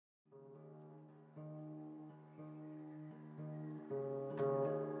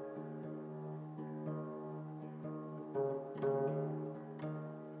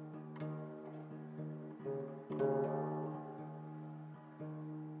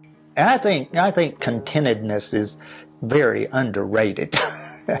And I think contentedness is very underrated.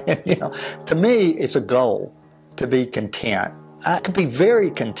 You know, to me, it's a goal to be content. I could be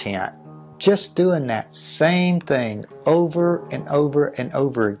very content just doing that same thing over and over and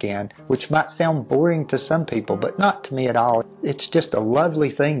over again, which might sound boring to some people, but not to me at all. It's just a lovely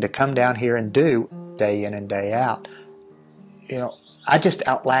thing to come down here and do day in and day out. You know, I just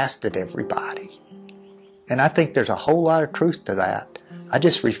outlasted everybody. And I think there's a whole lot of truth to that. I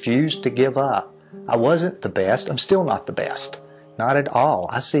just refused to give up. I wasn't the best. I'm still not the best. Not at all.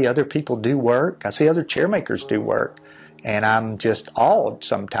 I see other people do work. I see other chairmakers do work. And I'm just awed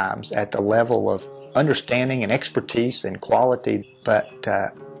sometimes at the level of understanding and expertise and quality. But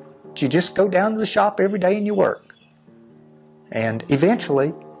you just go down to the shop every day and you work. And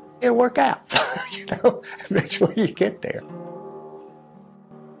eventually, it'll work out. You know, eventually you get there.